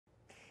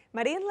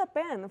Marine Le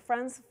Pen,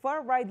 France's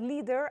far-right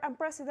leader and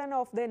president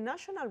of the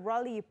National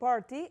Rally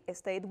Party,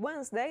 stated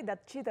Wednesday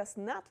that she does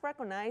not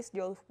recognize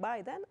Joe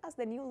Biden as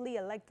the newly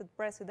elected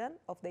president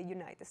of the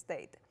United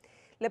States.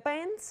 Le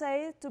Pen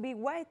said to be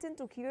waiting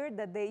to hear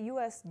that the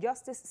U.S.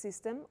 justice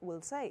system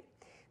will say.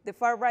 The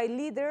far-right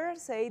leader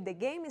said the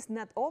game is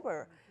not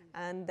over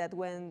and that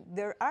when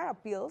there are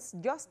appeals,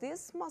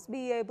 justice must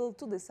be able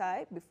to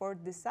decide before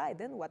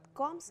deciding what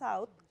comes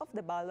out of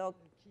the ballot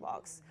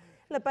box.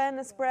 Le Pen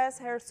expressed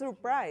her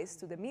surprise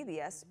to the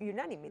media's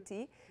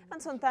unanimity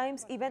and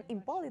sometimes even in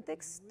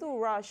politics to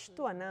rush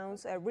to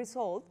announce a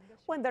result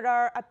when there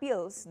are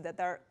appeals that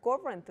are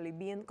currently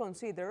being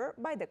considered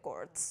by the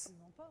courts.